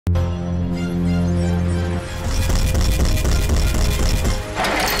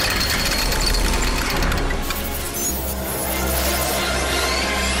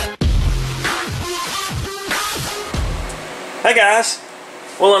Hey guys!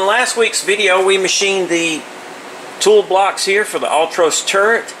 Well, in last week's video we machined the tool blocks here for the ALTAROS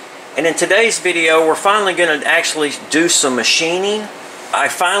turret, and in today's video we're finally going to actually do some machining. I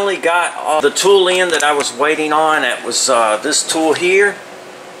finally got the tool in that I was waiting on. It was this tool here.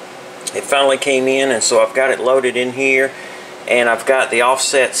 It finally came in, and so I've got it loaded in here, and I've got the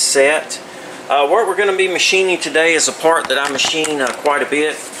offset set. What we're going to be machining today is a part that I machine quite a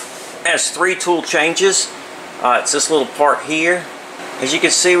bit. It has 3 tool changes. It's this little part here. As you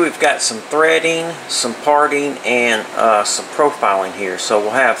can see, we've got some threading, some parting, and some profiling here. So we'll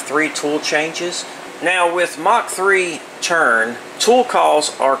have 3 tool changes. Now with Mach 3 turn, tool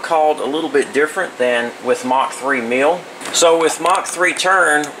calls are called a little bit different than with Mach 3 mill. So with Mach 3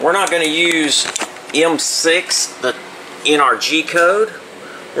 turn, we're not going to use M6 in our G code.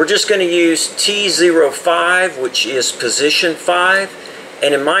 We're just going to use T05, which is position 5.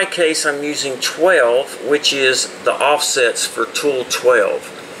 And in my case, I'm using 12, which is the offsets for tool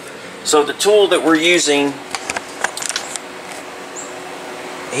 12. So the tool that we're using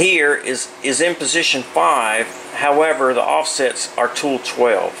here is in position 5. However, the offsets are tool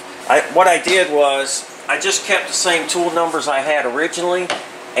 12. What I did was I just kept the same tool numbers I had originally.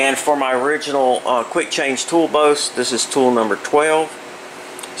 And for my original quick change tool boast, this is tool number 12.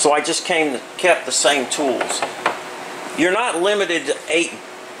 So I just kept the same tools. You're not limited to 8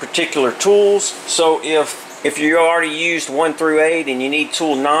 particular tools, so if you already used 1 through 8 and you need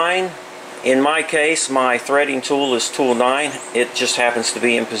tool 9, in my case my threading tool is tool 9. It just happens to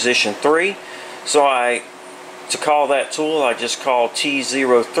be in position 3, so to call that tool I just call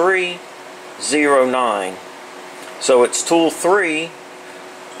T0309. So it's tool 3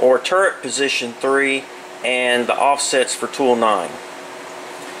 or turret position 3 and the offsets for tool 9.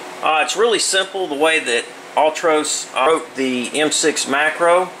 It's really simple the way that ALTAROS wrote the M6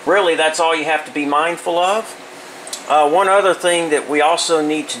 macro. Really, that's all you have to be mindful of. One other thing that we also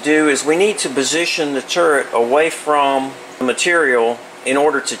need to do is we need to position the turret away from the material in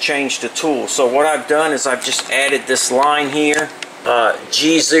order to change the tool. So what I've done is I've just added this line here,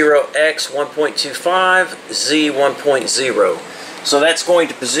 G0X 1.25, Z 1.0. So that's going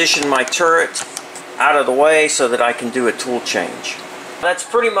to position my turret out of the way so that I can do a tool change. That's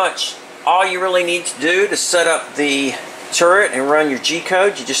pretty much all you really need to do to set up the turret and run your G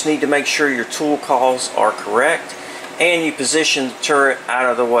code. You just need to make sure your tool calls are correct and you position the turret out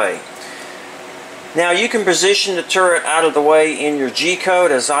of the way. Now you can position the turret out of the way in your G code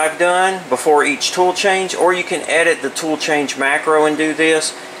as I've done before each tool change, or you can edit the tool change macro and do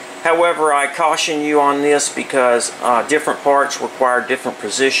this. However, I caution you on this because different parts require different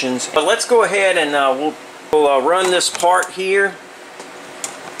positions. But let's go ahead and we'll run this part here.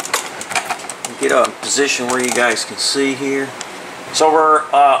 Get a position where you guys can see here. So we're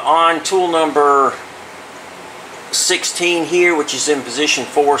on tool number 16 here, which is in position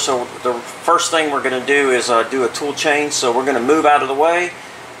 4. So the first thing we're going to do is do a tool change. So we're going to move out of the way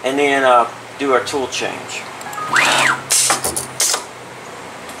and then do our tool change.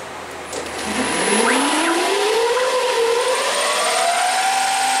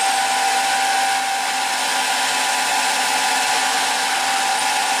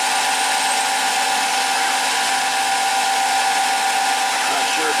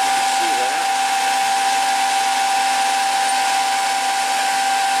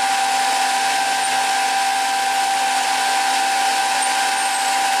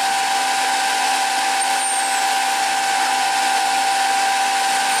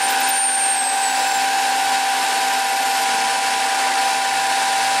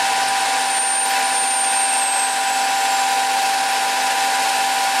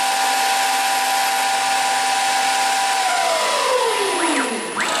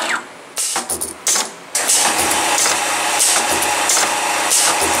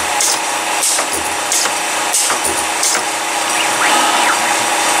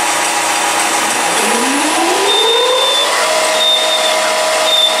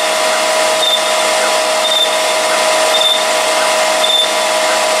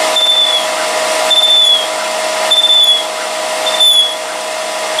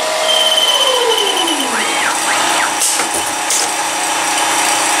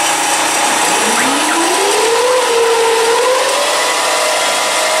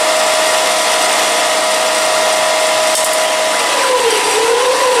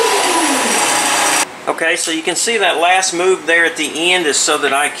 Okay, so you can see that last move there at the end is so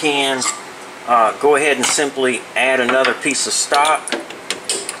that I can go ahead and simply add another piece of stock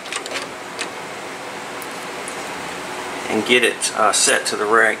and get it set to the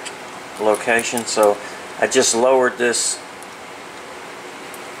right location. So I just lowered this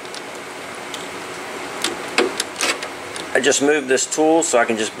just moved this tool so I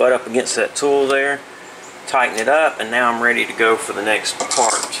can just butt up against that tool there, tighten it up, and now I'm ready to go for the next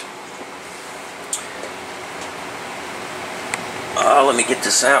part. Let me get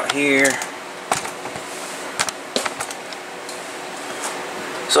this out here.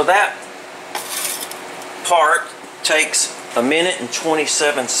 So that part takes 1 minute and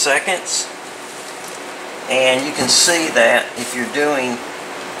 27 seconds, and you can see that if you're doing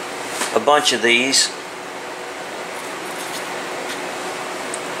a bunch of these,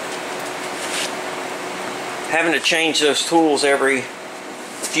 having to change those tools every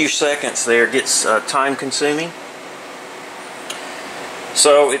few seconds there gets time consuming.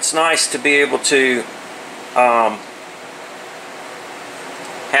 So it's nice to be able to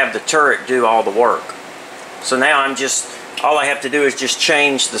have the turret do all the work. So now all I have to do is just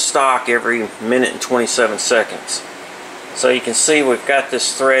change the stock every 1 minute and 27 seconds. So you can see we've got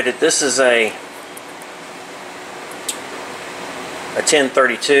this threaded. This is a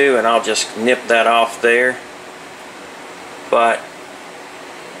 1032, and I'll just nip that off there. But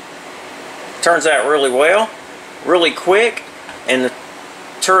it turns out really well, really quick, and the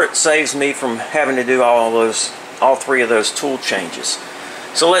turret saves me from having to do all 3 of those tool changes.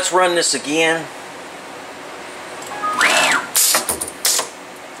 So let's run this again.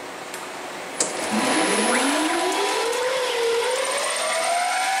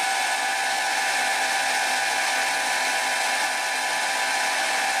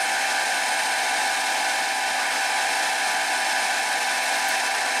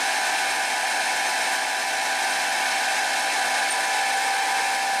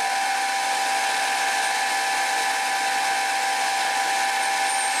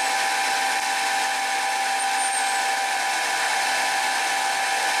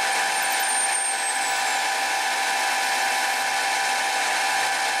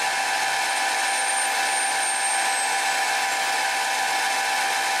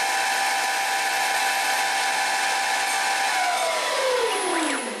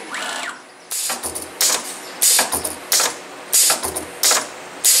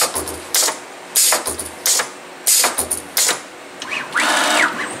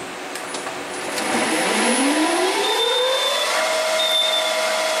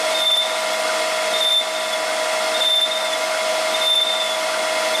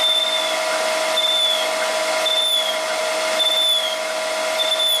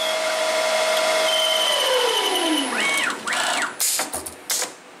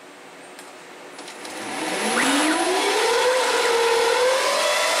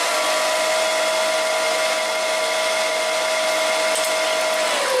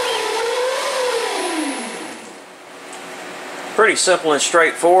 Pretty simple and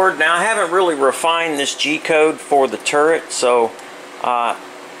straightforward. Now I haven't really refined this G-code for the turret, so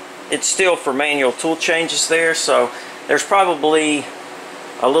it's still for manual tool changes there, so there's probably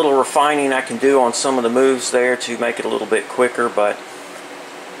a little refining I can do on some of the moves there to make it a little bit quicker, but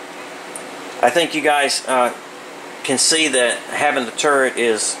I think you guys can see that having the turret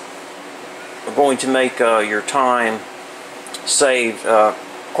is going to make your time saved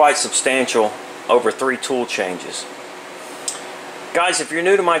quite substantial over 3 tool changes. Guys, if you're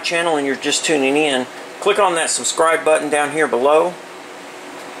new to my channel and you're just tuning in, click on that subscribe button down here below.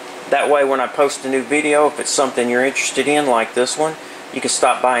 That way when I post a new video, if it's something you're interested in like this one, you can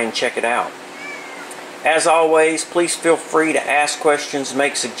stop by and check it out. As always, please feel free to ask questions,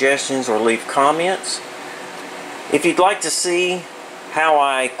 make suggestions, or leave comments. If you'd like to see how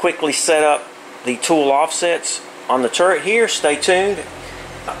I quickly set up the tool offsets on the turret here, stay tuned.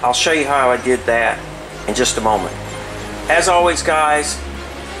 I'll show you how I did that in just a moment. As always, guys,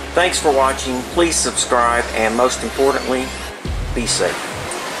 thanks for watching. Please subscribe, and most importantly, be safe.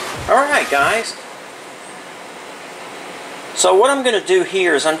 Alright, guys. So what I'm going to do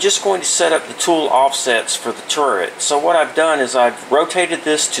here is I'm just going to set up the tool offsets for the turret. So what I've done is I've rotated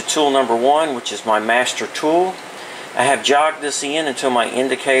this to tool number 1, which is my master tool. I have jogged this in until my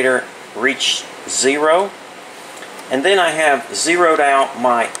indicator reached 0. And then I have zeroed out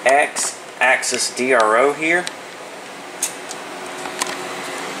my X-axis DRO here.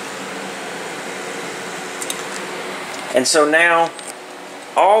 And so now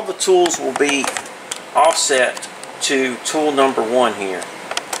all the tools will be offset to tool number 1 here.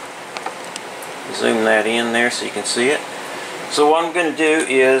 Zoom that in there so you can see it. So what I'm going to do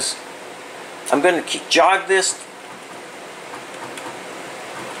is I'm going to jog this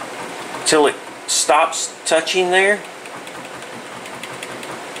till it stops touching there.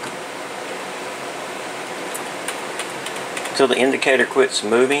 Till the indicator quits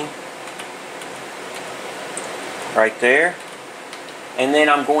moving. Right there. And then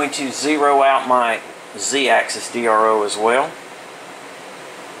I'm going to zero out my Z-axis DRO as well.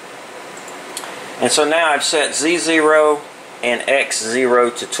 And so now I've set Z0 and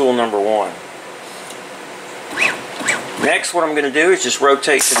X0 to tool number 1. Next, what I'm going to do is just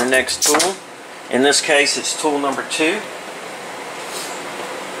rotate to the next tool. In this case, it's tool number 2.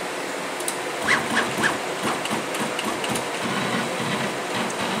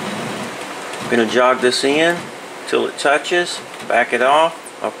 I'm going to jog this in till it touches, back it off.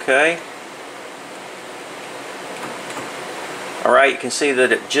 Okay. Alright, you can see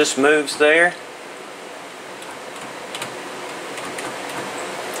that it just moves there.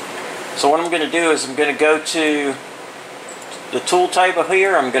 So what I'm going to do is I'm going to go to the tool table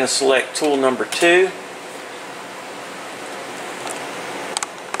here. I'm going to select tool number 2.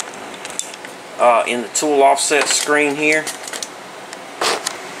 In the tool offset screen here,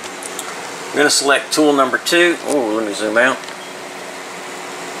 I'm going to select tool number 2. Oh, let me zoom out.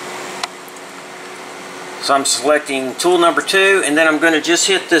 So I'm selecting tool number 2, and then I'm going to just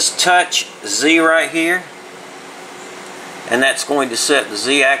hit this touch Z right here, and that's going to set the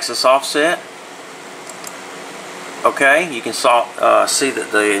Z-axis offset. Okay, you can see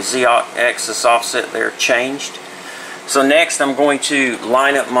that the Z-axis offset there changed. So next I'm going to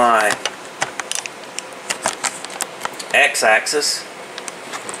line up my X-axis.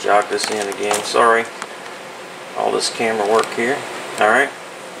 Jog this in again, sorry. All this camera work here. Alright.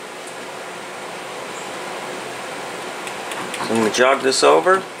 So I'm going to jog this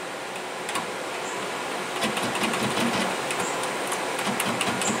over.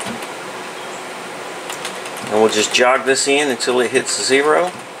 And we'll just jog this in until it hits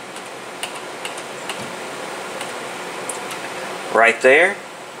 0. Right there.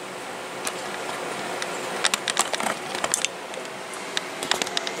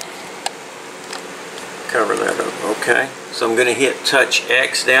 Cover that up. Okay. So I'm going to hit touch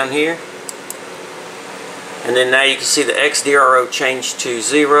X down here. And then now you can see the XDRO changed to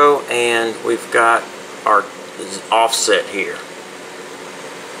 0, and we've got our offset here.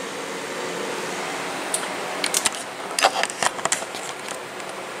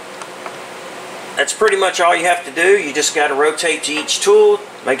 That's pretty much all you have to do. You just got to rotate to each tool,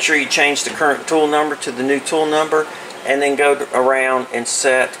 make sure you change the current tool number to the new tool number, and then go around and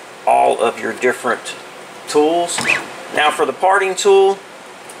set all of your different tools. Now for the parting tool,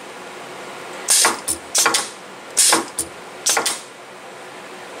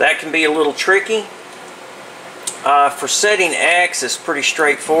 that can be a little tricky. For setting X, it's pretty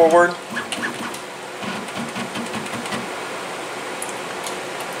straightforward.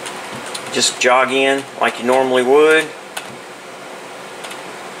 Just jog in like you normally would.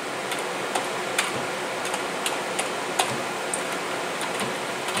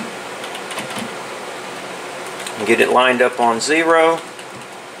 And get it lined up on 0.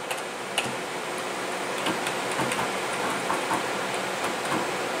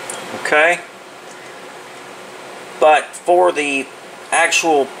 Okay. But for the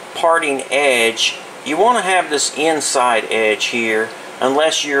actual parting edge, you want to have this inside edge here,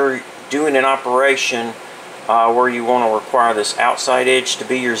 unless you're doing an operation where you want to require this outside edge to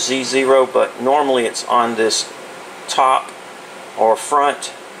be your Z0, but normally it's on this top or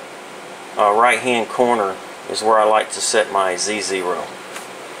front right hand corner is where I like to set my Z0.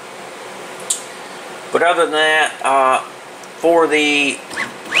 But other than that, for the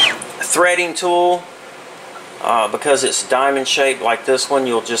threading tool, because it's diamond shaped like this one,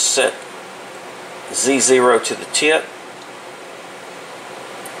 you'll just set Z0 to the tip,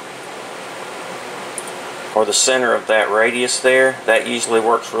 or the center of that radius there. That usually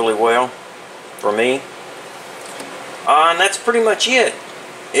works really well for me. And that's pretty much it.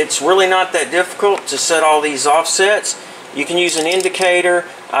 It's really not that difficult to set all these offsets. You can use an indicator.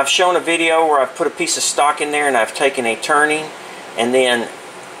 I've shown a video where I've put a piece of stock in there and I've taken a turning and then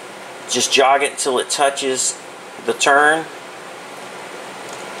just jog it until it touches the turn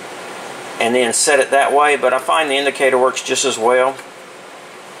and then set it that way, but I find the indicator works just as well.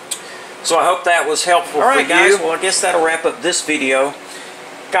 So I hope that was helpful for you. Guys, well, I guess that'll wrap up this video.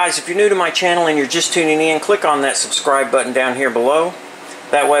 Guys, if you're new to my channel and you're just tuning in, click on that subscribe button down here below.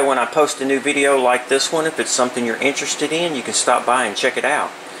 That way when I post a new video like this one, if it's something you're interested in, you can stop by and check it out.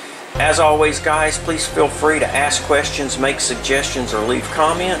 As always, guys, please feel free to ask questions, make suggestions, or leave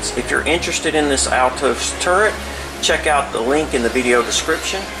comments. If you're interested in this ALTAROS turret, check out the link in the video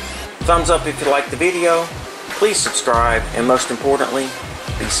description. Thumbs up if you like the video. Please subscribe, and most importantly,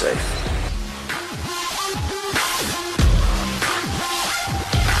 be safe.